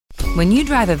When you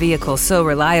drive a vehicle so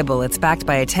reliable it's backed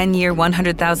by a 10-year,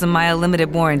 100,000-mile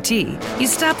limited warranty, you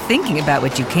stop thinking about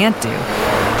what you can't do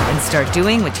and start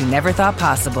doing what you never thought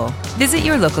possible. Visit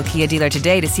your local Kia dealer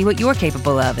today to see what you're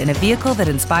capable of in a vehicle that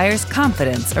inspires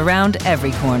confidence around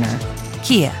every corner.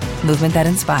 Kia, movement that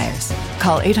inspires.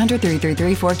 Call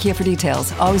 800-333-4KIA for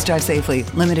details. Always drive safely.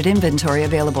 Limited inventory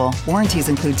available. Warranties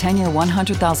include 10-year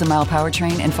 100,000-mile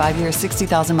powertrain and 5-year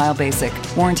 60,000-mile basic.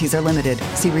 Warranties are limited.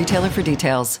 See retailer for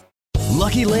details.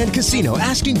 Lucky Land Casino,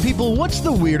 asking people, what's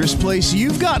the weirdest place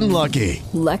you've gotten lucky?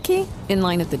 Lucky? In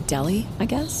line at the deli, I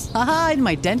guess? Aha, in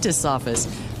my dentist's office.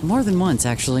 More than once,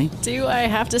 actually. Do I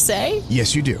have to say?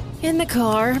 Yes, you do. In the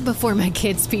car before my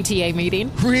kids' PTA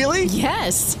meeting. Really?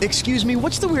 Yes. Excuse me,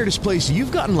 what's the weirdest place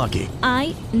you've gotten lucky?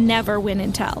 I never win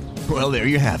and tell. Well, there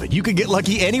you have it. You can get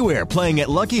lucky anywhere, playing at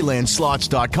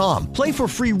LuckyLandSlots.com. Play for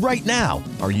free right now.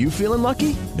 Are you feeling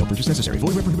lucky? No purchase necessary. Void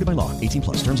where prohibited by law.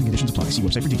 18+. Terms and conditions apply. See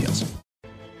website for details.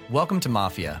 Welcome to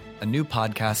Mafia, a new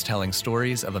podcast telling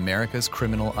stories of America's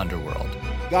criminal underworld.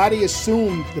 Gotti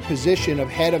assumed the position of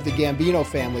head of the Gambino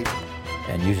family.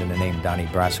 And using the name Donnie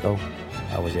Brasco,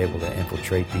 I was able to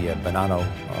infiltrate the Bonanno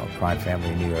crime family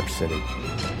in New York City.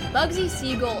 Bugsy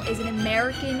Siegel is an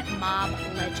American mob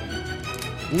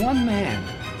legend. One man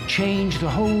changed the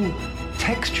whole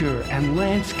texture and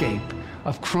landscape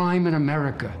of crime in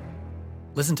America.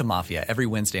 Listen to Mafia every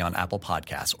Wednesday on Apple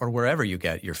Podcasts or wherever you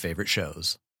get your favorite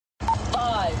shows.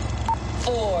 5,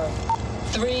 4,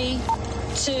 3,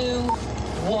 2,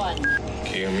 1.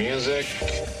 Cue music.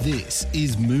 This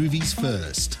is Movies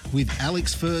First with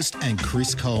Alex First and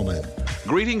Chris Coleman.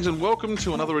 Greetings and welcome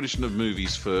to another edition of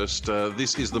Movies First.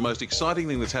 This is the most exciting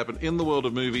thing that's happened in the world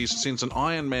of movies since an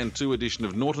Iron Man 2 edition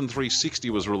of Norton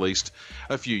 360 was released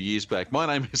a few years back. My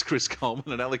name is Chris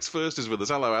Coleman and Alex First is with us.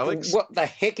 Hello, Alex. What the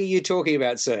heck are you talking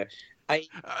about, sir?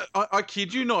 I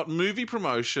kid you not, movie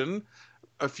promotion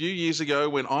a few years ago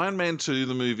when Iron Man 2,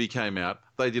 the movie, came out,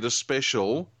 they did a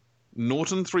special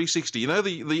Norton 360. You know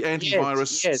the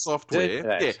antivirus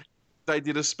software? Yeah. They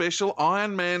did a special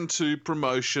Iron Man 2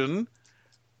 promotion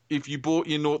if you bought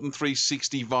your Norton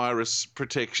 360 virus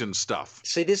protection stuff.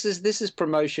 See, this is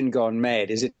promotion gone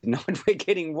mad, is it not? We're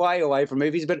getting way away from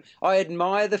movies, but I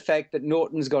admire the fact that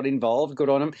Norton's got involved. Good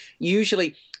on them.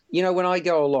 Usually, you know, when I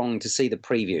go along to see the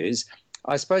previews,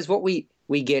 I suppose what we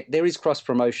get, there is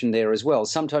cross-promotion there as well.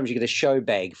 Sometimes you get a show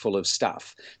bag full of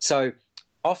stuff. So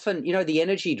often, you know, the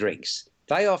energy drinks,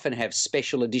 they often have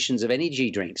special editions of energy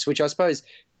drinks, which I suppose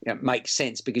makes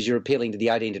sense because you're appealing to the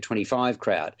 18 to 25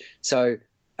 crowd. So,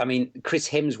 I mean, Chris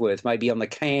Hemsworth may be on the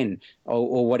can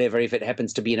or whatever if it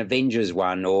happens to be an Avengers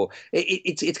one, or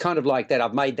it's kind of like that.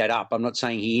 I've made that up. I'm not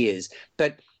saying he is.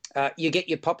 But you get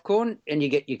your popcorn and you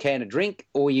get your can of drink,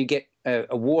 or you get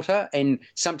a water, and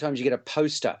sometimes you get a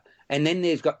poster. And then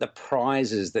they've got the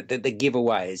prizes, the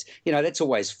giveaways. You know, that's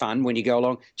always fun when you go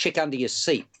along. Check under your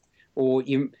seat. Or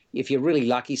if you're really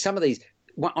lucky, some of these,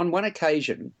 on one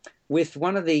occasion, with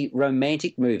one of the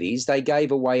romantic movies, they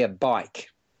gave away a bike.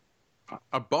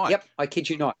 A bike? Yep, I kid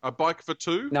you not. A bike for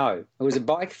two? No, it was a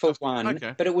bike for one.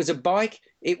 Okay. But it was a bike,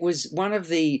 it was one of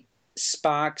the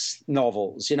Sparks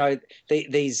novels, you know,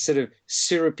 these sort of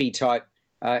syrupy type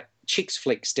chicks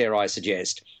flicks, dare I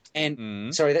suggest.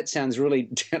 And sorry, that sounds really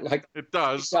like it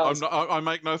does. I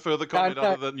make no further comment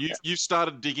other than you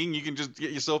started digging. You can just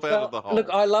get yourself out of the hole. Look,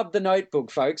 I love The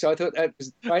Notebook, folks. I thought that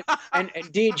was great, and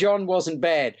Dear John wasn't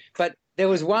bad. But there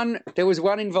was one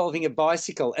involving a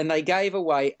bicycle, and they gave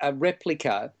away a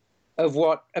replica of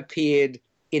what appeared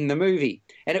in the movie,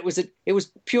 and it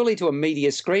was purely to a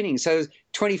media screening. So there's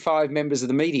 25 members of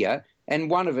the media, and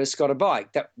one of us got a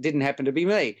bike. That didn't happen to be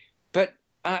me. But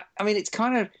I mean,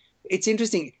 it's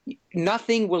interesting.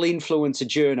 Nothing will influence a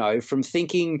journo from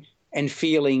thinking and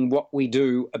feeling what we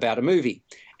do about a movie.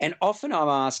 And often I'm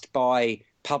asked by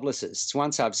publicists,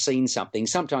 once I've seen something,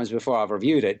 sometimes before I've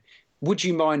reviewed it, would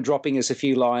you mind dropping us a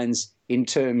few lines in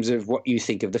terms of what you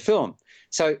think of the film?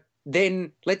 So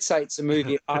then let's say it's a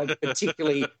movie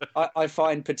I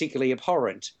find particularly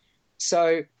abhorrent.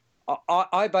 So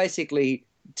I basically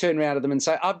turn around to them and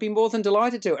say, I'd be more than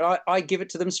delighted to. And I give it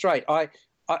to them straight.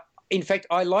 In fact,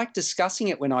 I like discussing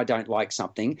it when I don't like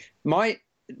something.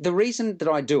 The reason that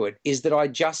I do it is that I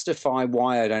justify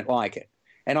why I don't like it.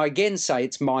 And I again say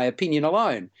it's my opinion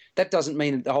alone. That doesn't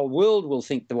mean that the whole world will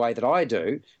think the way that I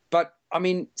do. But, I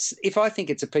mean, if I think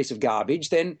it's a piece of garbage,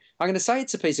 then I'm going to say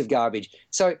it's a piece of garbage.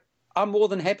 So I'm more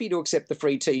than happy to accept the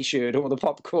free T-shirt or the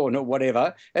popcorn or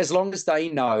whatever, as long as they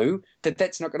know that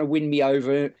that's not going to win me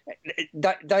over.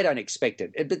 They don't expect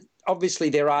it. But obviously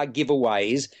there are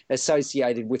giveaways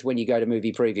associated with when you go to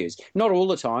movie previews. Not all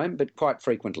the time, but quite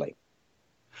frequently.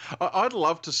 I'd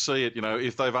love to see it,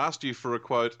 if they've asked you for a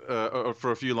quote or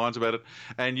for a few lines about it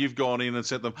and you've gone in and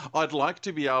sent them, I'd like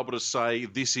to be able to say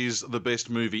this is the best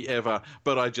movie ever,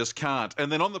 but I just can't.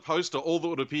 And then on the poster, all that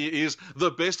would appear is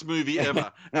the best movie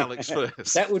ever, Alex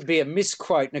First. That would be a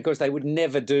misquote, and of course they would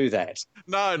never do that.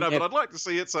 No, but I'd like to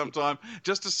see it sometime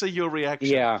just to see your reaction.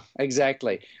 Yeah,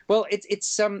 exactly. Well,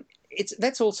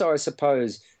 that's also, I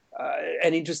suppose,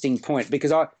 an interesting point,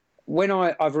 because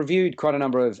I've reviewed quite a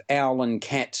number of Owl and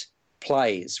Cat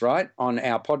plays, right, on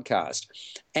our podcast,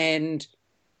 and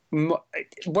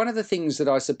one of the things that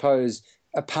I suppose,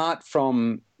 apart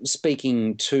from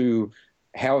speaking to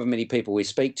however many people we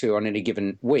speak to on any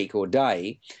given week or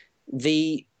day,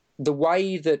 the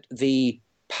way that the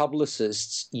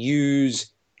publicists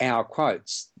use our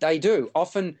quotes, they do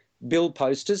often bill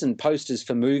posters and posters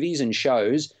for movies and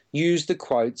shows use the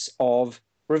quotes of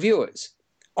reviewers.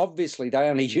 Obviously, they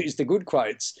only use the good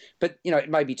quotes, but, it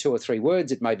may be 2 or 3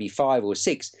 words, it may be 5 or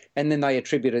 6, and then they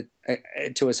attribute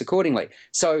it to us accordingly.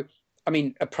 So, I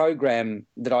mean, a program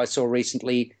that I saw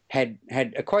recently had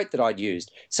a quote that I'd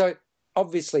used. So,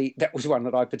 obviously, that was one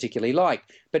that I particularly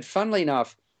liked. But funnily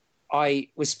enough, I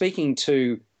was speaking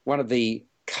to one of the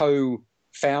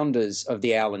co-founders of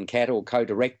the Owl and Cat, or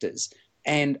co-directors,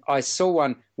 and I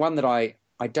saw one that I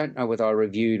don't know whether I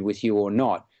reviewed with you or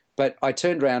not, but I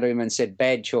turned around to him and said,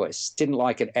 bad choice. Didn't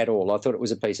like it at all. I thought it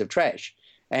was a piece of trash.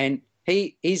 And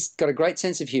he's got a great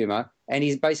sense of humour, and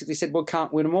he's basically said, well,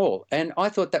 can't win them all. And I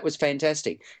thought that was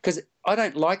fantastic, because I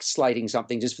don't like slating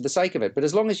something just for the sake of it. But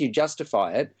as long as you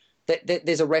justify it, that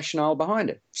there's a rationale behind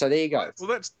it. So there you go.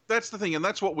 Well, that's the thing, and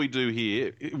that's what we do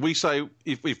here. We say,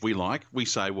 if we like, we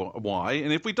say why,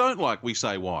 and if we don't like, we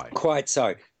say why. Quite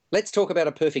so. Let's talk about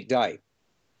A Perfect Day.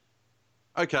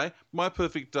 Okay, my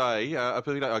perfect day.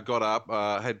 I got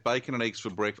up, had bacon and eggs for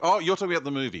breakfast. Oh, you're talking about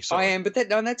the movie. Sorry. I am, but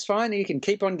that's fine. You can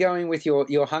keep on going with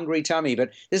your hungry tummy.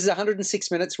 But this is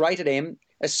 106 minutes, rated M,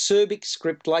 a acerbic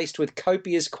script laced with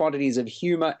copious quantities of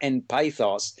humour and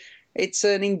pathos. It's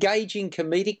an engaging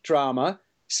comedic drama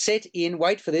set in,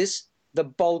 wait for this, the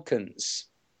Balkans.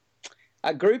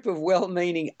 A group of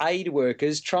well-meaning aid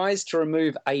workers tries to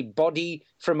remove a body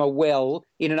from a well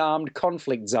in an armed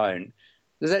conflict zone.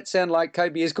 Does that sound like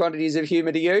copious quantities of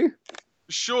humour to you?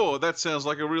 Sure, that sounds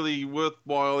like a really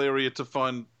worthwhile area to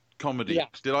find comedy. Yeah.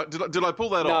 Did I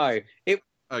pull that off? No.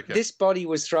 Okay. This body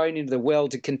was thrown into the well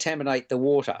to contaminate the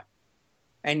water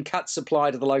and cut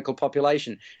supply to the local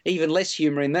population. Even less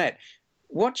humour in that.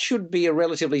 What should be a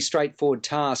relatively straightforward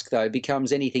task, though,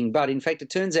 becomes anything but. In fact, it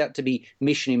turns out to be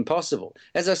mission impossible.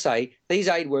 As I say, these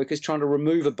aid workers trying to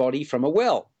remove a body from a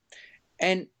well.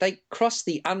 And they cross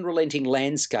the unrelenting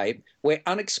landscape where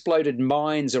unexploded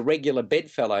mines are regular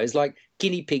bedfellows like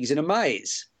guinea pigs in a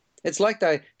maze. It's like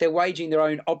they're waging their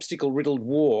own obstacle-riddled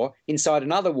war inside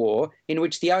another war in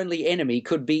which the only enemy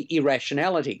could be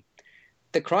irrationality.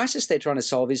 The crisis they're trying to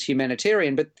solve is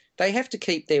humanitarian, but they have to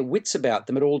keep their wits about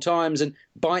them at all times and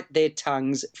bite their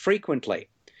tongues frequently.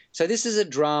 So this is a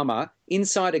drama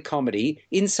inside a comedy,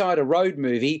 inside a road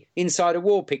movie, inside a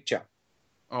war picture.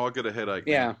 Oh, I got a headache.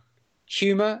 Yeah.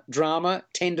 Humour, drama,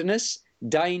 tenderness,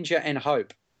 danger and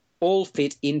hope all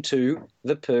fit into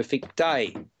The Perfect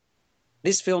Day.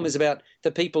 This film is about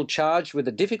the people charged with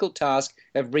the difficult task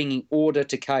of bringing order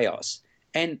to chaos.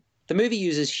 And the movie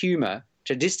uses humour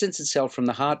to distance itself from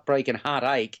the heartbreak and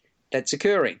heartache that's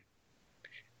occurring.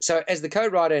 So as the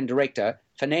co-writer and director,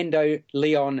 Fernando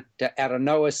Leon de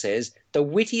Aranoa says, the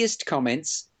wittiest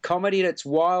comments, comedy at its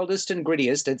wildest and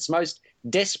grittiest, its most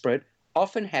desperate,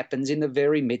 often happens in the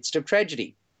very midst of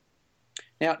tragedy.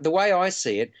 Now, the way I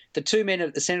see it, the two men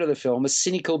at the centre of the film are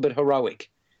cynical but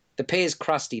heroic. The pair's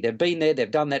crusty. They've been there,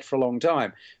 they've done that for a long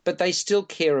time, but they still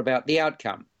care about the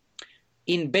outcome.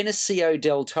 In Benicio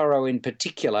del Toro in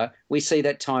particular, we see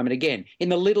that time and again. In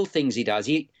the little things he does,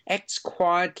 he acts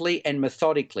quietly and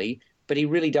methodically, but he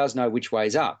really does know which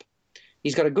way's up.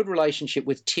 He's got a good relationship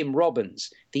with Tim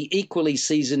Robbins, the equally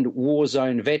seasoned war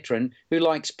zone veteran who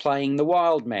likes playing the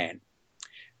wild man.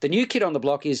 The new kid on the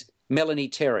block is Melanie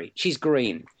Terry. She's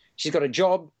green. She's got a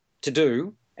job to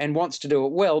do and wants to do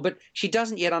it well, but she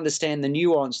doesn't yet understand the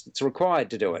nuance that's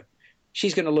required to do it.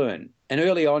 She's going to learn, and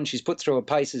early on she's put through her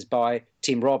paces by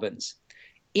Tim Robbins.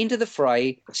 Into the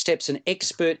fray steps an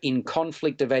expert in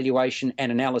conflict evaluation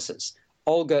and analysis,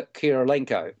 Olga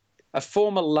Kurylenko, a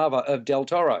former lover of Del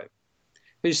Toro,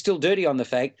 who's still dirty on the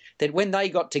fact that when they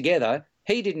got together,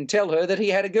 he didn't tell her that he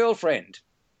had a girlfriend.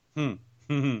 And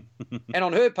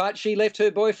on her part, she left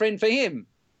her boyfriend for him.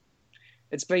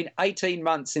 It's been 18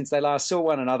 months since they last saw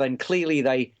one another, and clearly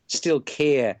they still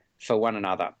care for one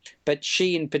another. But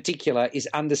she in particular is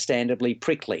understandably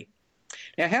prickly.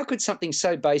 Now, how could something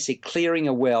so basic, clearing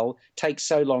a well, take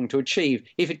so long to achieve,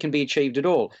 if it can be achieved at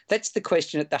all? That's the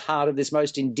question at the heart of this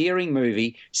most endearing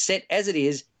movie, set as it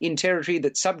is in territory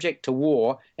that's subject to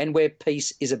war and where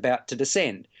peace is about to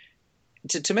descend.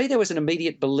 To me, there was an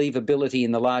immediate believability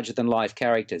in the larger-than-life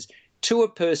characters. To a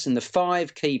person, the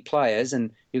 5 key players,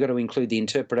 and you've got to include the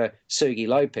interpreter Sergi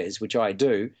Lopez, which I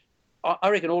do, I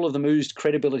reckon all of them oozed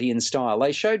credibility and style.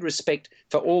 They showed respect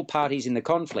for all parties in the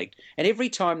conflict, and every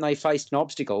time they faced an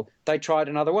obstacle, they tried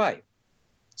another way.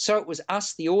 So it was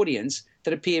us, the audience,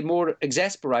 that appeared more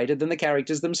exasperated than the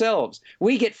characters themselves.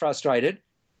 We get frustrated.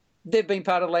 They've been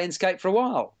part of the landscape for a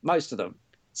while, most of them.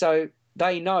 So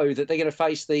they know that they're going to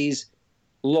face these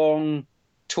long,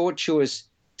 tortuous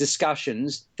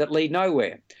discussions that lead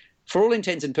nowhere. For all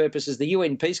intents and purposes, the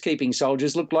UN peacekeeping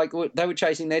soldiers looked like they were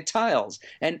chasing their tails.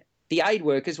 And the aid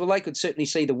workers, well, they could certainly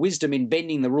see the wisdom in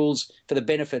bending the rules for the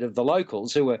benefit of the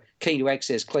locals who were keen to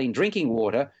access clean drinking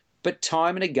water, but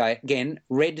time and again,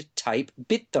 red tape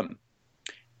bit them.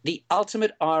 The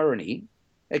ultimate irony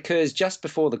occurs just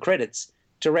before the credits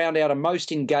to round out a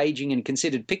most engaging and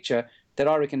considered picture that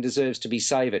I reckon deserves to be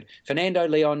savoured. Fernando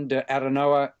Leon de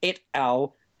Aranoa et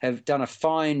al. Have done a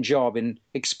fine job in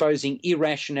exposing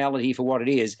irrationality for what it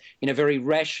is in a very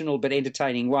rational but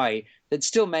entertaining way that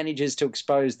still manages to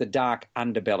expose the dark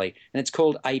underbelly. And it's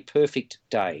called A Perfect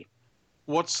Day.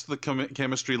 What's the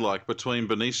chemistry like between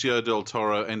Benicio del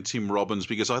Toro and Tim Robbins?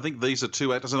 Because I think these are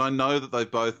two actors, and I know that they've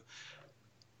both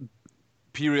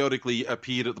periodically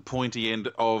appeared at the pointy end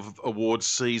of awards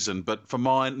season, but for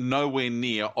mine, nowhere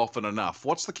near often enough.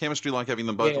 What's the chemistry like having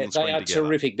them both on the screen together? They are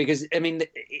terrific because, I mean,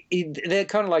 they're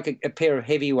kind of like a pair of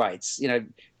heavyweights, you know,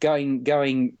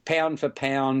 going pound for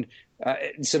pound,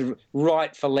 sort of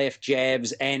right for left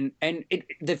jabs, and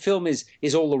the film is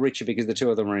all the richer because the two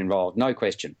of them are involved, no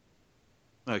question.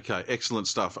 Okay, excellent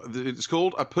stuff. It's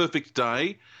called A Perfect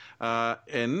Day,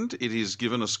 and it is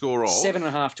given a score of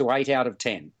 7.5 to 8 out of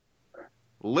 10.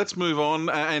 Let's move on.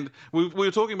 And we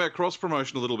were talking about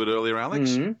cross-promotion a little bit earlier,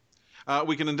 Alex. Mm-hmm.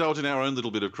 We can indulge in our own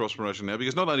little bit of cross-promotion now,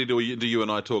 because not only do you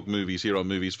and I talk movies here on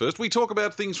Movies First, we talk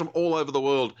about things from all over the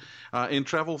world in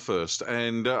Travel First.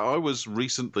 And I was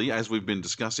recently, as we've been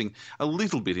discussing a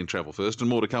little bit in Travel First, and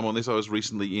more to come on this, I was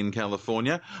recently in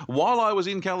California. While I was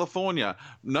in California,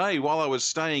 while I was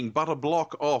staying but a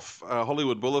block off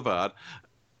Hollywood Boulevard,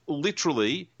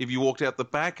 literally, if you walked out the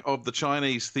back of the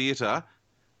Chinese Theatre,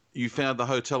 you found the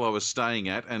hotel I was staying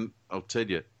at, and I'll tell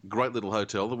you, great little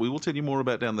hotel that we will tell you more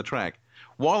about down the track.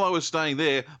 While I was staying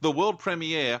there, the world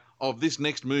premiere of this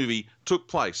next movie took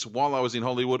place while I was in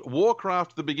Hollywood.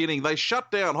 Warcraft, the beginning. They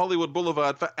shut down Hollywood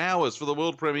Boulevard for hours for the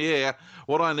world premiere.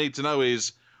 What I need to know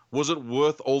is, was it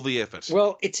worth all the effort?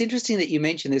 Well, it's interesting that you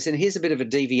mention this, and here's a bit of a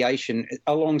deviation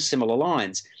along similar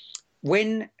lines.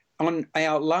 When, on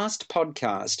our last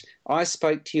podcast, I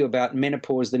spoke to you about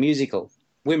Menopause the Musical,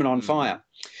 Women on Fire.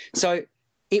 So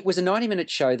it was a 90-minute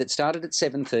show that started at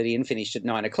 7:30 and finished at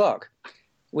 9 o'clock.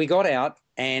 We got out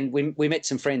and we met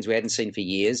some friends we hadn't seen for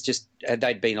years. Just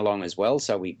they'd been along as well,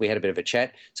 so we had a bit of a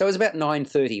chat. So it was about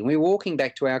 9:30 and we were walking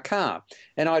back to our car.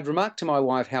 And I'd remarked to my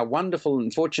wife how wonderful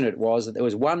and fortunate it was that there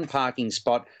was one parking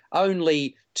spot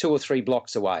only 2 or 3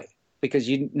 blocks away, because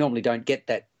you normally don't get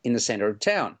that in the centre of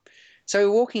town. So we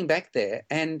were walking back there,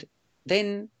 and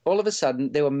then all of a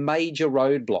sudden there were major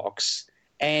roadblocks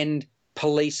and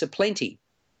police aplenty.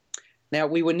 Now,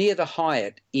 we were near the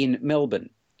Hyatt in Melbourne,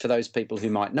 for those people who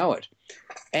might know it,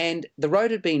 and the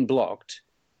road had been blocked,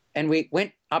 and we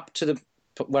went up to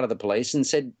one of the police and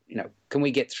said, can we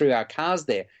get through our cars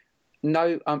there?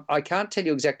 No, I can't tell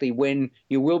you exactly when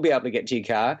you will be able to get to your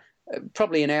car,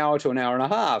 probably an hour to an hour and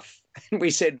a half. And we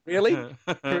said, really? Oh,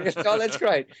 that's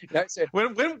great. No, so,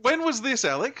 when was this,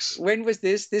 Alex? When was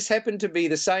this? This happened to be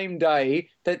the same day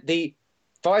that the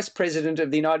Vice President of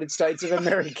the United States of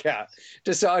America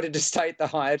decided to stay at the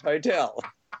Hyatt Hotel.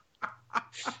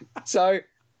 So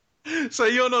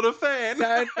you're not a fan?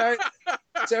 No.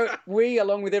 So we,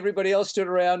 along with everybody else, stood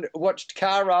around, watched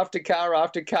car after car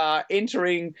after car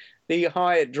entering the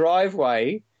Hyatt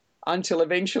driveway until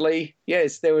eventually,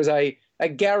 yes, there was a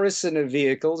garrison of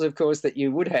vehicles, of course, that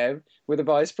you would have with a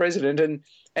Vice President,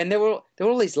 and there were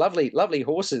all these lovely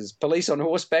horses, police on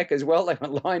horseback as well. They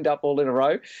were lined up all in a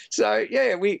row. So,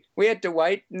 yeah, we had to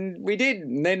wait, and we did.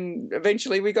 And then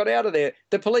eventually we got out of there.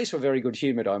 The police were very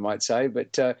good-humoured, I might say.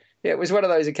 But, it was one of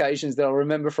those occasions that I'll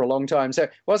remember for a long time. So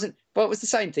it was the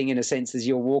same thing in a sense as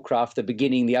your Warcraft, the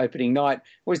beginning, the opening night,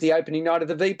 was the opening night of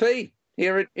the VP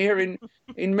here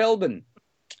in Melbourne.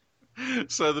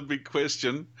 So the big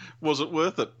question, was it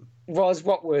worth it? was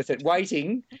what worth it?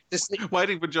 Waiting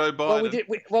for Joe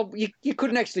Biden. You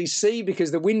couldn't actually see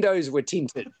because the windows were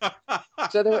tinted.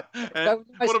 So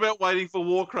what about waiting for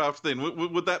Warcraft then?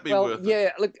 Would that be worth it?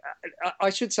 Yeah, look, I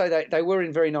should say that they were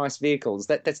in very nice vehicles.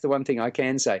 That's the one thing I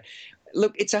can say.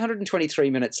 Look, it's 123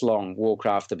 minutes long,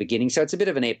 Warcraft, the beginning, so it's a bit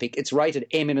of an epic. It's rated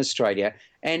M in Australia.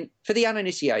 And for the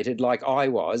uninitiated, like I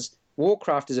was,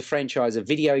 Warcraft is a franchise of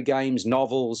video games,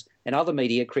 novels, and other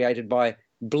media created by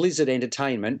Blizzard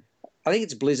Entertainment. I think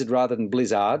it's Blizzard rather than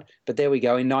Blizzard, but there we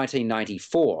go, in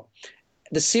 1994.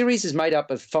 The series is made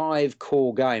up of 5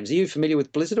 core games. Are you familiar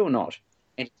with Blizzard or not?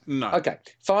 No. Okay,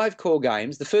 5 core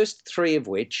games, the first 3 of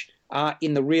which are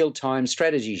in the real-time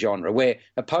strategy genre, where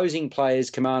opposing players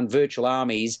command virtual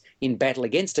armies in battle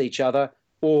against each other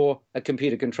or a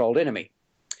computer-controlled enemy.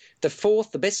 The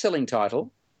 4th, the best-selling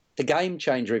title, the game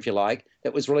changer, if you like,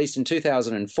 that was released in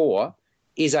 2004,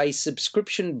 is a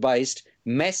subscription-based,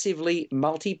 massively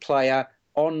multiplayer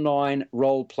online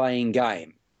role-playing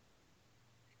game.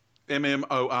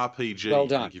 MMORPG. Well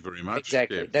done. Thank you very much.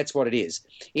 Exactly. Yeah. That's what it is.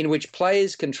 In which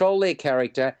players control their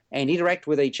character and interact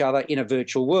with each other in a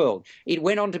virtual world. It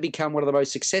went on to become one of the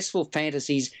most successful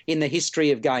fantasies in the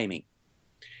history of gaming.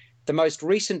 The most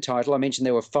recent title, I mentioned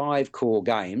there were 5 core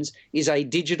games, is a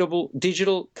digital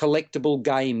collectible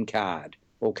game card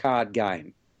or card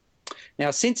game.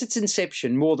 Now, since its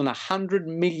inception, more than 100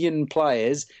 million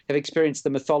players have experienced the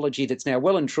mythology that's now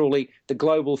well and truly the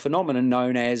global phenomenon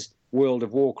known as World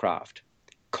of Warcraft.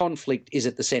 Conflict is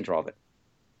at the centre of it,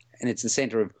 and it's the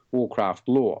centre of Warcraft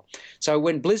lore. So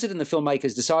when Blizzard and the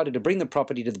filmmakers decided to bring the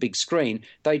property to the big screen,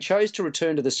 they chose to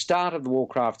return to the start of the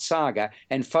Warcraft saga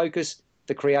and focus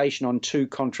the creation on 2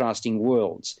 contrasting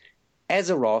worlds.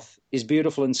 Azeroth is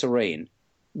beautiful and serene.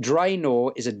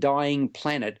 Draenor is a dying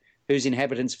planet whose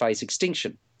inhabitants face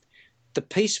extinction. The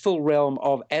peaceful realm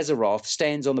of Azeroth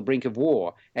stands on the brink of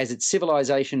war as its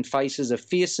civilization faces a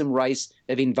fearsome race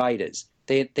of invaders.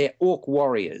 They're orc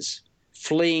warriors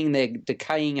fleeing their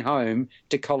decaying home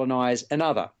to colonize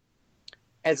another.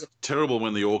 Terrible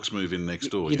when the orcs move in next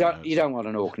door. You don't want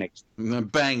an orc next.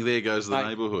 Bang, there goes the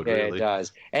neighbourhood, yeah, really. It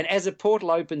does. And as a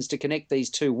portal opens to connect these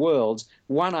 2 worlds,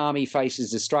 one army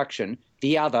faces destruction,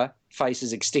 the other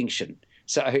faces extinction.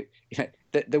 So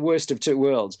the worst of 2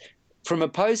 worlds. From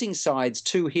opposing sides,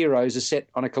 2 heroes are set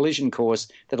on a collision course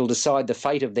that'll decide the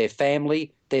fate of their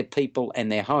family, their people,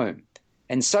 and their home.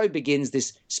 And so begins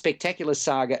this spectacular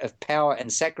saga of power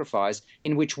and sacrifice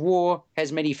in which war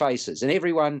has many faces and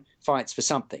everyone fights for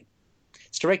something.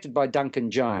 It's directed by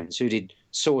Duncan Jones, who did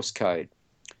Source Code,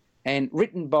 and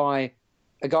written by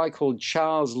a guy called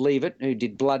Charles Leavitt, who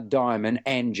did Blood Diamond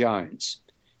and Jones.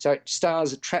 So it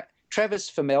stars Travis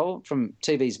Fimmel from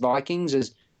TV's Vikings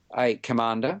as a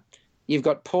commander. You've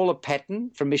got Paula Patton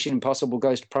from Mission Impossible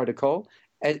Ghost Protocol.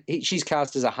 She's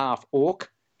cast as a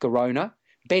half-orc, Garona.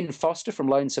 Ben Foster from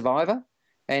Lone Survivor.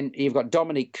 And you've got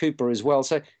Dominic Cooper as well.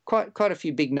 So quite a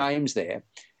few big names there.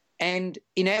 And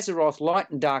in Azeroth, light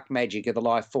and dark magic are the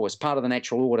life force, part of the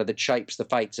natural order that shapes the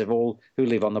fates of all who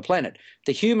live on the planet.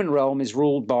 The human realm is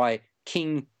ruled by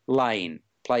King Lane,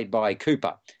 played by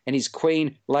Cooper, and his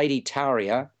queen, Lady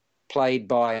Taria, played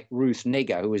by Ruth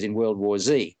Negga, who was in World War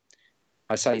Z.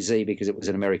 I say Z because it was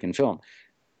an American film.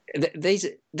 These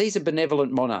are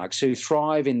benevolent monarchs who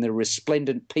thrive in the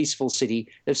resplendent, peaceful city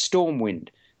of Stormwind.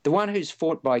 The one who's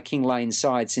fought by King Lane's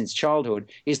side since childhood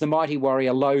is the mighty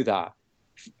warrior Lothar,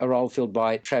 a role filled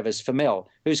by Travis Fimmel,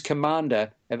 who's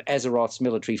commander of Azeroth's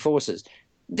military forces.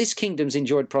 This kingdom's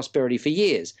enjoyed prosperity for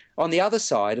years. On the other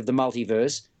side of the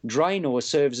multiverse, Draenor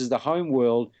serves as the home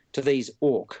world to these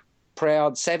orc,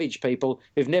 proud, savage people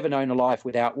who've never known a life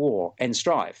without war and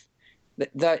strife.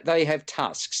 They have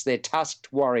tusks. They're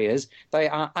tusked warriors. They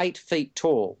are 8 feet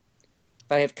tall.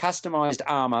 They have customised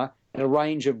armour and a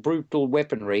range of brutal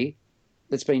weaponry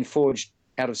that's been forged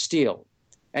out of steel.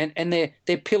 And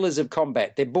they're pillars of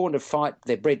combat. They're born to fight.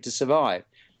 They're bred to survive.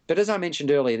 But as I mentioned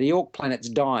earlier, the orc planet's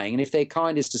dying, and if their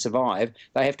kind is to survive,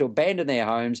 they have to abandon their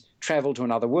homes, travel to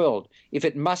another world. If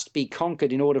it must be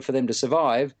conquered in order for them to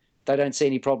survive, they don't see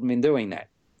any problem in doing that.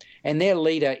 And their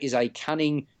leader is a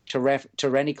cunning,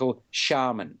 tyrannical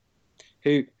shaman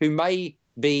who may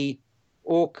be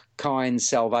orc-kind's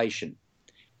salvation.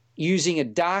 Using a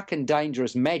dark and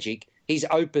dangerous magic, he's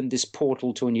opened this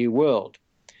portal to a new world.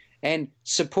 And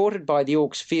supported by the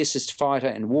orcs' fiercest fighter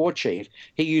and war chief,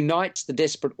 he unites the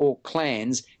desperate orc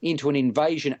clans into an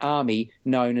invasion army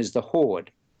known as the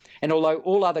Horde. And although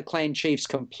all other clan chiefs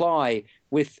comply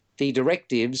with the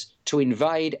directives to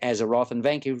invade Azeroth and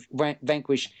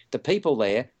vanquish the people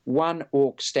there, one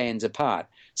orc stands apart.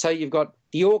 So you've got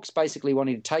the orcs basically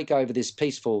wanting to take over this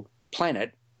peaceful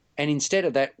planet, And instead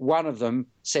of that, one of them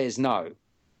says no.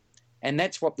 And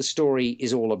that's what the story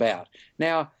is all about.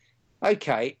 Now,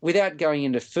 okay, without going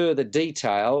into further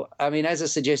detail, I mean, as I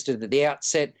suggested at the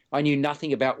outset, I knew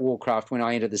nothing about Warcraft when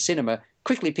I entered the cinema,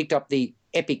 quickly picked up the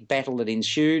epic battle that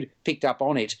ensued, picked up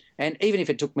on it, and even if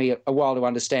it took me a while to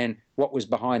understand what was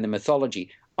behind the mythology,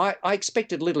 I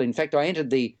expected little. In fact, I entered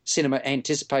the cinema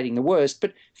anticipating the worst,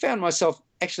 but found myself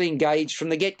actually engaged from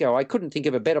the get-go. I couldn't think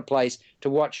of a better place to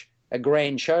watch a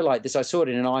grand show like this. I saw it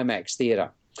in an IMAX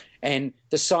theatre. And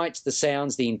the sights, the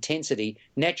sounds, the intensity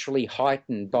naturally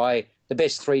heightened by the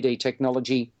best 3D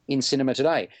technology in cinema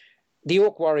today. The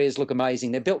Orc Warriors look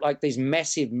amazing. They're built like these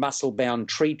massive muscle-bound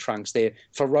tree trunks. They're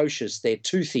ferocious, they're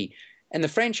toothy. And the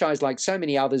franchise, like so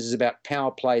many others, is about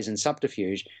power plays and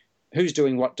subterfuge. Who's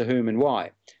doing what to whom and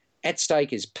why? At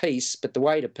stake is peace, but the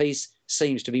way to peace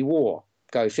seems to be war.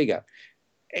 Go figure.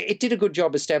 It did a good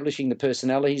job establishing the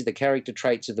personalities, the character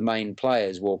traits of the main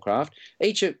players, Warcraft.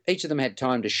 Each of them had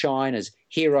time to shine as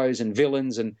heroes and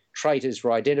villains, and traitors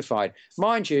were identified.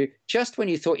 Mind you, just when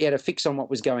you thought you had a fix on what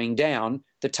was going down,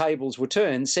 the tables were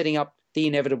turned, setting up the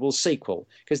inevitable sequel,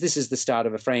 because this is the start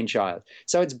of a franchise.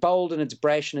 So it's bold and it's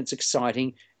brash and it's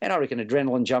exciting, and I reckon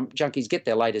adrenaline junkies get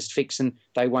their latest fix and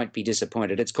they won't be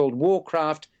disappointed. It's called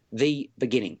Warcraft: The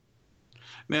Beginning.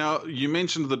 Now, you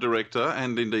mentioned the director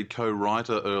and indeed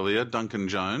co-writer earlier, Duncan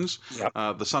Jones,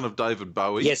 the son of David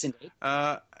Bowie. Yes, indeed.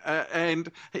 And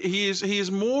he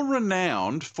is more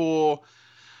renowned for,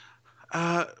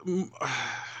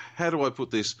 how do I put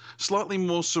this, slightly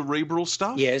more cerebral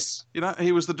stuff. Yes. You know,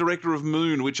 he was the director of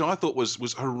Moon, which I thought was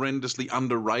horrendously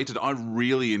underrated. I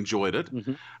really enjoyed it.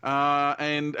 Mm-hmm.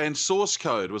 And Source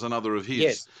Code was another of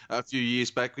his a few years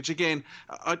back, which again,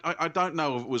 I don't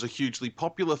know if it was a hugely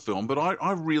popular film, but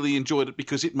I really enjoyed it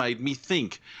because it made me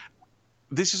think.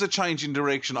 This is a change in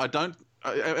direction.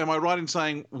 Am I right in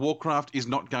saying Warcraft is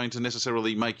not going to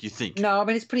necessarily make you think? No, I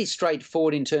mean, it's pretty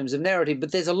straightforward in terms of narrative,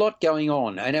 but there's a lot going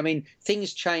on. And, I mean,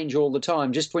 things change all the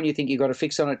time. Just when you think you've got a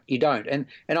fix on it, you don't. And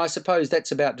I suppose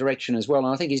that's about direction as well,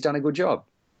 and I think he's done a good job.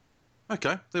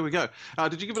 Okay, there we go.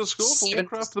 Did you give it a score for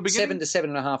Warcraft at the beginning? 7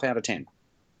 to 7.5 out of 10.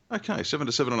 Okay, 7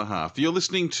 to 7.5. You're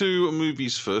listening to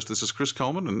Movies First. This is Chris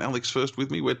Coleman and Alex First with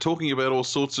me. We're talking about all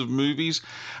sorts of movies.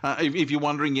 If you're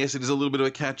wondering, yes, it is a little bit of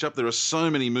a catch-up. There are so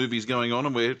many movies going on,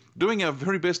 and we're doing our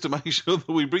very best to make sure that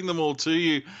we bring them all to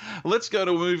you. Let's go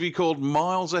to a movie called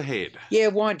Miles Ahead. Yeah,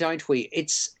 why don't we?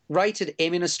 It's rated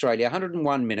M in Australia,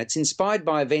 101 minutes, inspired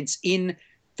by events in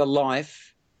the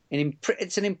life.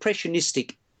 It's an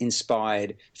impressionistic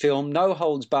inspired film,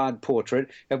 no-holds-barred portrait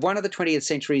of one of the 20th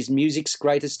century's music's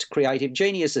greatest creative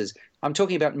geniuses. I'm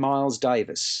talking about Miles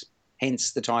Davis,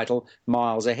 hence the title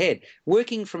Miles Ahead.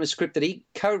 Working from a script that he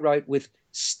co-wrote with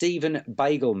Stephen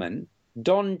Bagelman,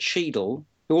 Don Cheadle,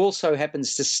 who also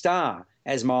happens to star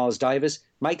as Miles Davis,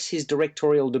 makes his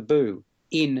directorial debut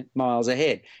in Miles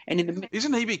Ahead. And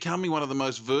isn't he becoming one of the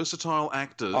most versatile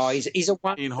actors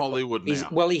in Hollywood now?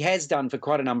 Well, he has done for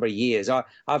quite a number of years.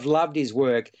 I've loved his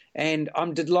work, and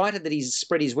I'm delighted that he's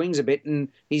spread his wings a bit and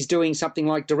he's doing something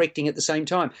like directing at the same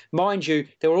time. Mind you,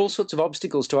 there were all sorts of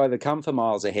obstacles to overcome for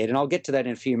Miles Ahead, and I'll get to that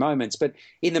in a few moments. But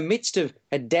in the midst of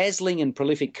a dazzling and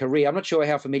prolific career, I'm not sure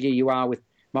how familiar you are with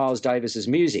Miles Davis's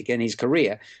music and his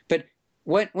career, but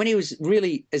when he was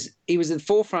he was at the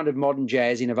forefront of modern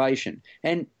jazz innovation,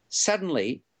 and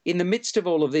suddenly, in the midst of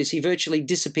all of this, he virtually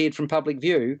disappeared from public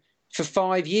view for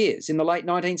 5 years in the late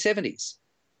 1970s.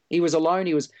 He was alone,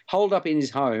 he was holed up in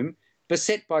his home,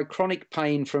 beset by chronic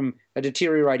pain from a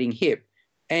deteriorating hip,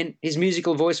 and his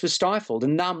musical voice was stifled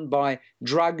and numbed by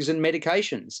drugs and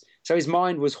medications. So his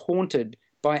mind was haunted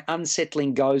by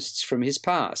unsettling ghosts from his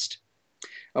past.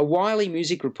 A wily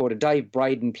music reporter, Dave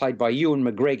Braden, played by Ewan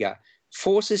McGregor,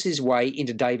 forces his way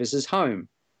into Davis's home.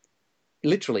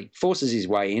 Literally forces his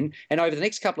way in, and over the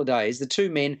next couple of days, the two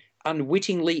men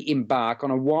unwittingly embark on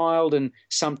a wild and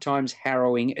sometimes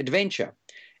harrowing adventure.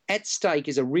 At stake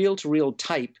is a reel-to-reel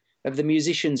tape of the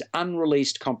musician's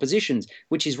unreleased compositions,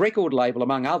 which his record label,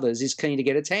 among others, is keen to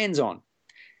get its hands on.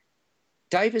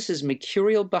 Davis's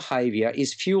mercurial behaviour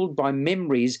is fuelled by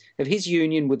memories of his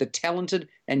union with the talented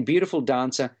and beautiful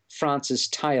dancer Frances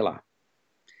Taylor.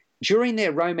 During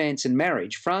their romance and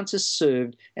marriage, Frances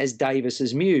served as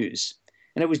Davis's muse.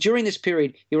 And it was during this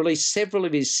period he released several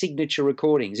of his signature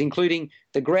recordings, including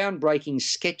the groundbreaking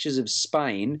Sketches of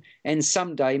Spain and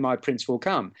Someday My Prince Will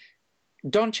Come.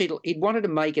 Don Cheadle, he'd wanted to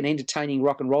make an entertaining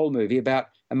rock and roll movie about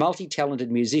a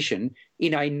multi-talented musician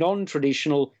in a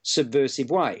non-traditional, subversive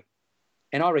way.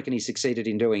 And I reckon he succeeded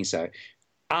in doing so.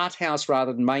 Art house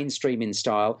rather than mainstream in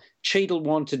style, Cheadle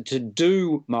wanted to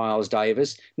do Miles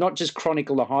Davis, not just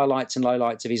chronicle the highlights and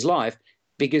lowlights of his life,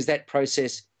 because that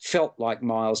process felt like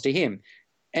Miles to him.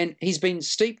 And he's been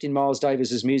steeped in Miles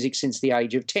Davis's music since the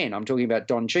age of 10. I'm talking about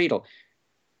Don Cheadle.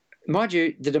 Mind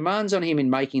you, the demands on him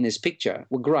in making this picture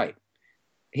were great.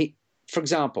 For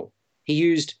example, he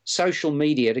used social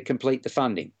media to complete the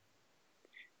funding.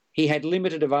 He had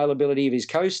limited availability of his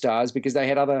co-stars because they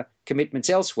had other commitments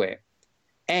elsewhere.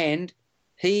 And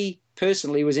he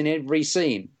personally was in every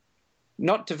scene.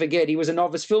 Not to forget, he was a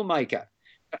novice filmmaker.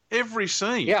 Every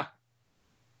scene? Yeah.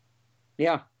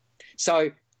 Yeah.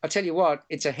 So I tell you what,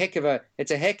 it's a heck of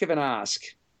an ask.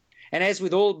 And as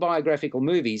with all biographical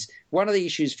movies, one of the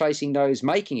issues facing those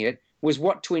making it was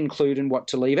what to include and what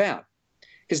to leave out.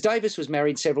 Because Davis was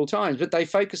married several times, but they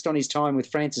focused on his time with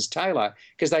Frances Taylor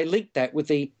because they linked that with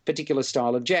the particular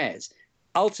style of jazz.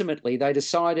 Ultimately, they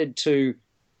decided to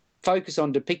focus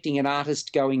on depicting an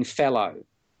artist going fallow.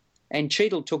 And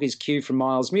Cheadle took his cue from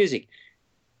Miles' music.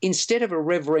 Instead of a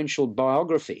reverential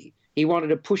biography, he wanted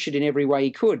to push it in every way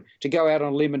he could, to go out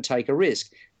on a limb and take a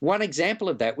risk. One example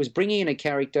of that was bringing in a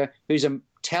character who's a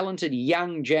talented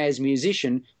young jazz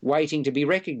musician waiting to be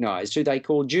recognised, who they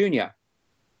call Junior.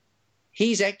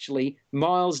 He's actually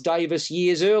Miles Davis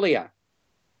years earlier,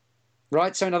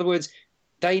 right? So in other words,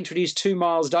 they introduced two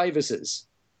Miles Davises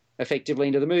effectively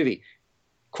into the movie.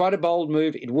 Quite a bold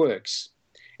move, it works.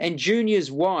 And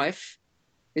Junior's wife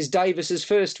is Davis's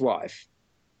first wife.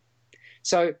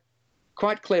 So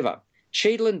quite clever.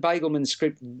 Cheadle and Bagelman's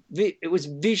script, it was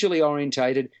visually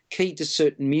orientated, key to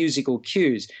certain musical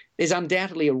cues. There's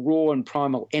undoubtedly a raw and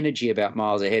primal energy about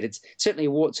Miles Ahead. It's certainly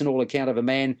a warts and all account of a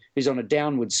man who's on a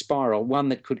downward spiral, one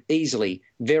that could easily,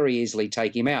 very easily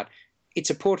take him out. It's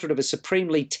a portrait of a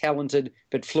supremely talented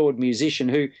but flawed musician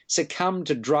who succumbed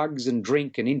to drugs and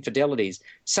drink and infidelities,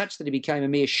 such that he became a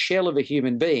mere shell of a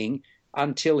human being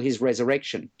until his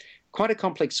resurrection. Quite a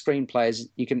complex screenplay, as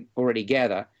you can already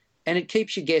gather, and it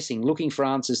keeps you guessing, looking for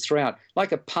answers throughout,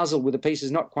 like a puzzle with the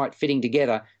pieces not quite fitting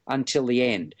together until the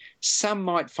end. Some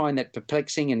might find that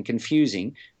perplexing and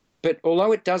confusing, but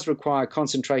although it does require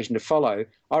concentration to follow,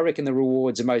 I reckon the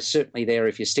rewards are most certainly there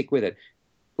if you stick with it.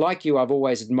 Like you, I've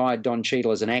always admired Don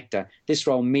Cheadle as an actor. This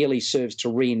role merely serves to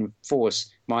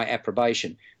reinforce my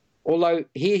approbation. Although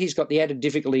here he's got the added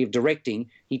difficulty of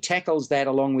directing, he tackles that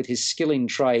along with his skill in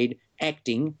trade,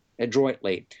 acting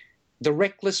adroitly. The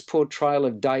reckless portrayal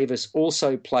of Davis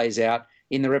also plays out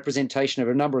in the representation of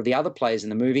a number of the other players in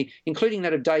the movie, including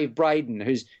that of Dave Braden,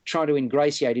 who's trying to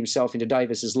ingratiate himself into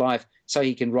Davis's life so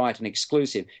he can write an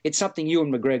exclusive. It's something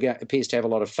Ewan McGregor appears to have a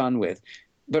lot of fun with.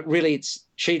 But really, it's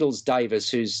Cheadle's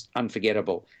Davis who's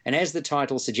unforgettable. And as the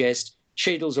title suggests,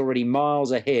 Cheadle's already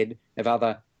miles ahead of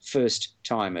other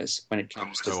first-timers when it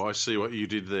comes to... Oh, I see what you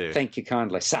did there. Thank you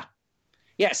kindly. So,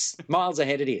 yes, miles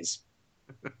ahead it is.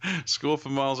 Score for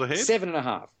Miles Ahead?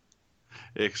 7.5.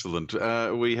 Excellent.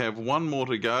 We have one more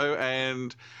to go,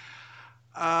 and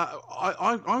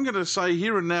I'm going to say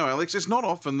here and now, Alex, it's not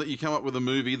often that you come up with a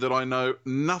movie that I know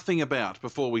nothing about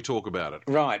before we talk about it.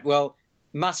 Right. Well,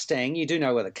 Mustang, you do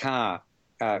know where the car,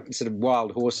 sort of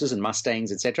wild horses and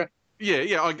Mustangs, etc.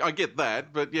 Yeah, I get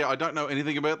that, but yeah, I don't know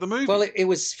anything about the movie. Well, it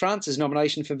was France's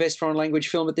nomination for Best Foreign Language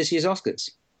Film at this year's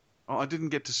Oscars. Oh, I didn't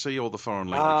get to see all the foreign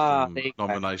language film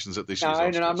nominations at this year's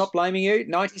Oscars. No, I'm not blaming you.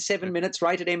 97 minutes,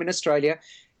 rated M in Australia.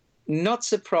 Not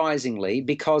surprisingly,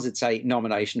 because it's a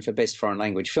nomination for Best Foreign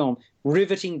Language Film,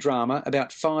 riveting drama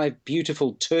about 5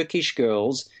 beautiful Turkish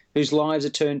girls whose lives are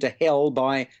turned to hell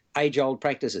by age-old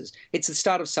practices. It's the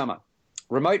start of summer.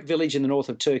 Remote village in the north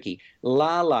of Turkey.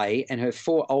 Lale and her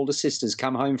 4 older sisters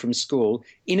come home from school,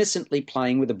 innocently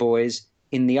playing with the boys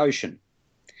in the ocean.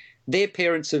 Their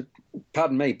parents have,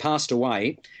 passed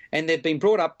away, and they've been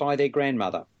brought up by their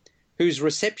grandmother, whose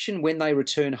reception when they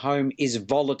return home is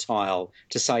volatile,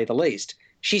 to say the least.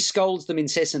 She scolds them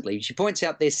incessantly. She points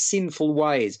out their sinful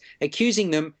ways,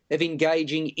 accusing them of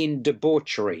engaging in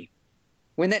debauchery,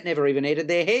 when that never even entered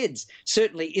their heads.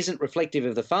 Certainly isn't reflective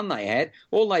of the fun they had.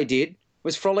 All they did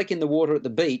was frolic in the water at the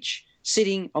beach,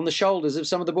 sitting on the shoulders of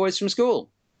some of the boys from school.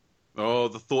 Oh,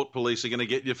 the thought police are going to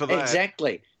get you for that.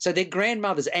 Exactly. So their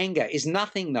grandmother's anger is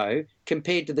nothing, though,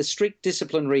 compared to the strict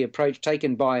disciplinary approach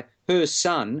taken by her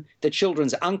son, the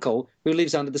children's uncle, who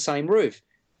lives under the same roof.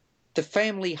 The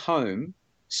family home,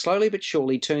 slowly but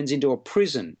surely, turns into a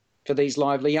prison for these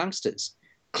lively youngsters.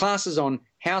 Classes on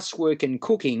housework and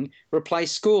cooking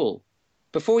replace school.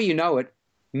 Before you know it,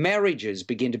 marriages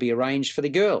begin to be arranged for the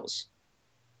girls.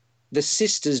 The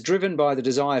sisters, driven by the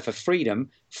desire for freedom,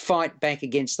 fight back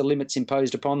against the limits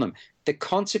imposed upon them. The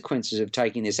consequences of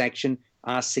taking this action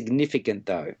are significant,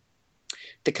 though.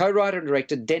 The co-writer and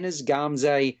director, Deniz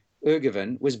Gamze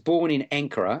Ergüven, was born in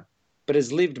Ankara, but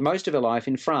has lived most of her life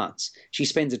in France. She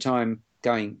spends her time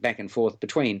going back and forth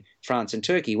between France and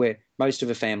Turkey, where most of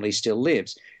her family still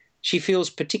lives. She feels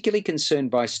particularly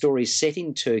concerned by stories set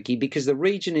in Turkey because the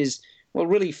region is, well,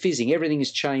 really fizzing. Everything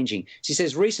is changing. She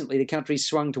says recently the country's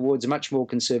swung towards a much more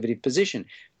conservative position.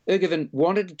 Erguven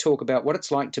wanted to talk about what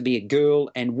it's like to be a girl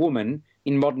and woman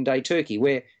in modern-day Turkey,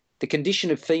 where the condition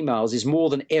of females is more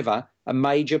than ever a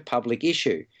major public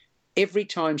issue. Every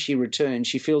time she returns,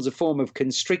 she feels a form of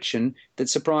constriction that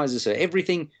surprises her.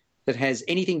 Everything that has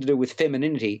anything to do with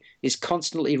femininity is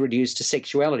constantly reduced to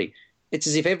sexuality. It's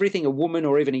as if everything a woman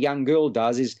or even a young girl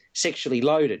does is sexually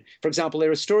loaded. For example,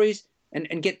 there are stories,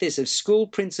 and get this, of school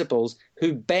principals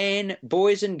who ban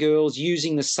boys and girls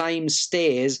using the same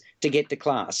stairs to get to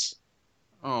class.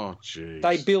 Oh, jeez.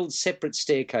 They build separate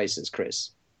staircases,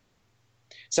 Chris.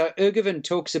 So Erguven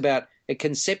talks about a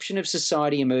conception of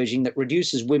society emerging that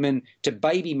reduces women to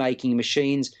baby-making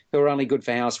machines who are only good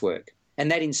for housework.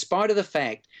 And that in spite of the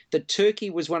fact that Turkey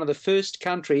was one of the first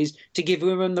countries to give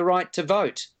women the right to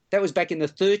vote. That was back in the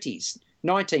 30s,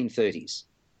 1930s.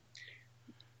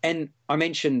 And I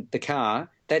mentioned the car.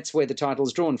 That's where the title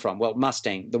is drawn from. Well,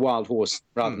 Mustang, the wild horse,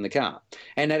 rather than the car.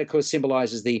 And that, of course,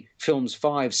 symbolises the film's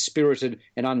 5 spirited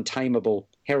and untamable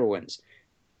heroines.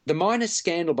 The minor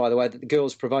scandal, by the way, that the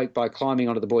girls provoked by climbing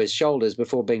onto the boys' shoulders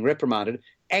before being reprimanded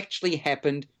actually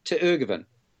happened to Erguven.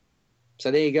 So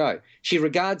there you go. She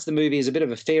regards the movie as a bit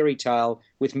of a fairy tale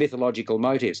with mythological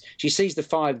motives. She sees the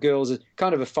 5 girls as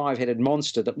kind of a 5-headed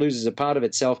monster that loses a part of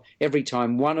itself every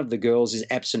time one of the girls is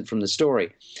absent from the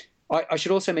story. I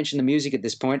should also mention the music at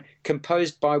this point,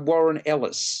 composed by Warren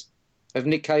Ellis of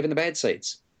Nick Cave and the Bad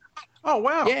Seeds. Oh,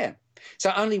 wow. Yeah.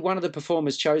 So only one of the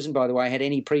performers chosen, by the way, had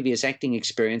any previous acting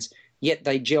experience, yet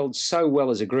they gelled so well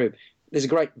as a group. There's a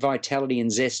great vitality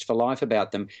and zest for life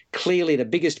about them. Clearly, the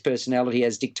biggest personality,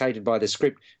 as dictated by the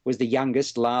script, was the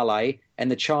youngest, Lale,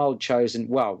 and the child chosen,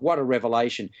 wow, what a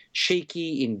revelation.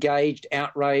 Cheeky, engaged,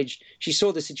 outraged. She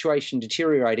saw the situation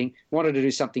deteriorating, wanted to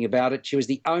do something about it. She was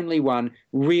the only one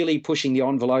really pushing the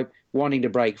envelope, wanting to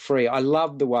break free. I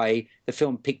loved the way the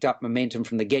film picked up momentum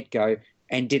from the get-go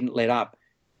and didn't let up.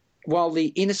 While the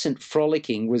innocent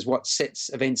frolicking was what sets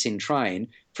events in train,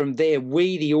 from there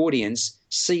we, the audience,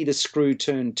 see the screw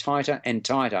turn tighter and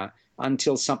tighter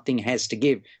until something has to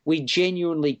give. We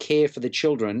genuinely care for the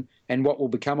children and what will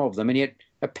become of them, and yet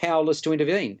are powerless to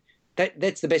intervene.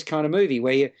 That's the best kind of movie,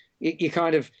 where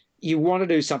you want to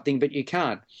do something but you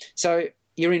can't. So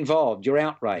you're involved, you're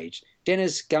outraged.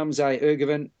 Deniz Gamze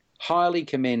Erguven, highly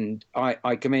commend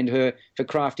her for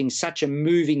crafting such a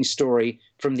moving story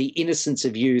from the innocence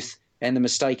of youth and the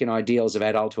mistaken ideals of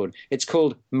adulthood. It's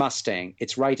called Mustang.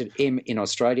 It's rated M in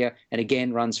Australia and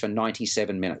again runs for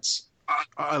 97 minutes.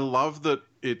 I love that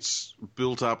it's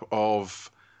built up of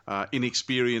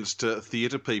inexperienced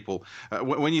theatre people.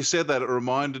 When you said that, it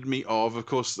reminded me of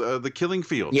course, The Killing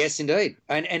Fields. Yes, indeed.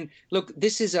 And look,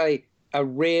 this is a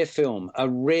rare film.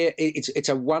 It's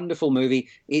a wonderful movie.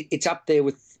 It's up there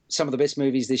with some of the best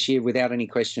movies this year without any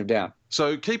question of doubt.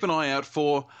 So keep an eye out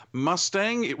for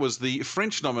Mustang. It was the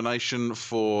French nomination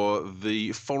for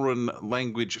the Foreign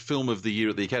Language Film of the Year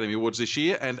at the Academy Awards this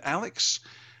year. And Alex,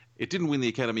 it didn't win the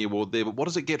Academy Award there, but what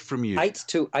does it get from you? 8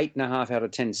 to 8.5 out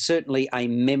of 10. Certainly a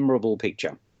memorable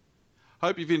picture.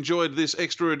 Hope you've enjoyed this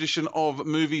extra edition of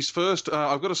Movies First.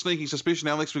 I've got a sneaking suspicion,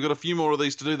 Alex, we've got a few more of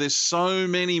these to do. There's so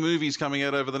many movies coming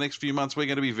out over the next few months. We're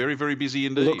going to be very, very busy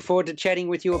indeed. Look forward to chatting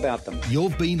with you about them.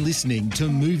 You've been listening to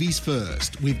Movies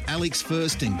First with Alex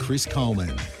First and Chris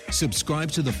Coleman. Subscribe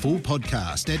to the full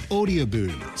podcast at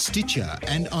Audioboom, Stitcher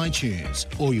and iTunes,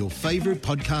 or your favourite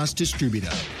podcast distributor.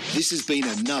 This has been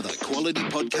another quality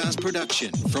podcast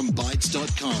production from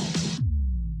Bytes.com.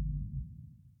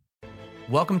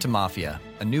 Welcome to Mafia,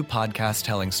 a new podcast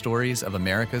telling stories of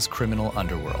America's criminal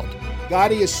underworld.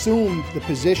 Gotti assumed the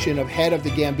position of head of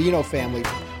the Gambino family.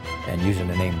 And using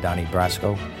the name Donnie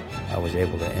Brasco, I was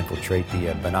able to infiltrate the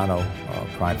Bonanno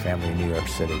crime family in New York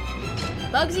City.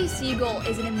 Bugsy Siegel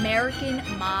is an American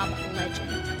mob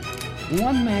legend.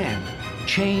 One man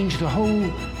changed the whole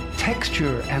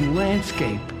texture and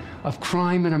landscape of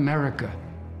crime in America.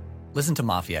 Listen to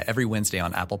Mafia every Wednesday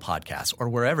on Apple Podcasts or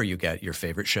wherever you get your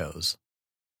favorite shows.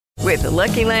 With the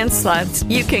Lucky Land Slots,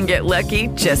 you can get lucky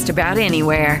just about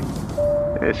anywhere.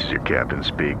 This is your captain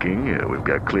speaking. We've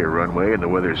got clear runway and the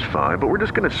weather's fine, but we're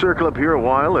just going to circle up here a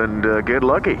while and get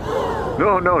lucky.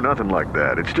 No, nothing like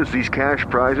that. It's just these cash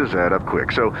prizes add up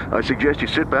quick. So I suggest you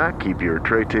sit back, keep your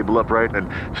tray table upright, and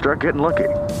start getting lucky.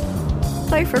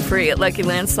 Play for free at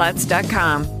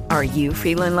LuckyLandSlots.com. Are you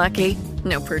feeling lucky?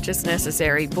 No purchase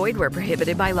necessary. Void where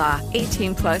prohibited by law.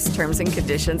 18+ terms and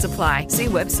conditions apply. See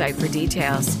website for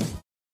details.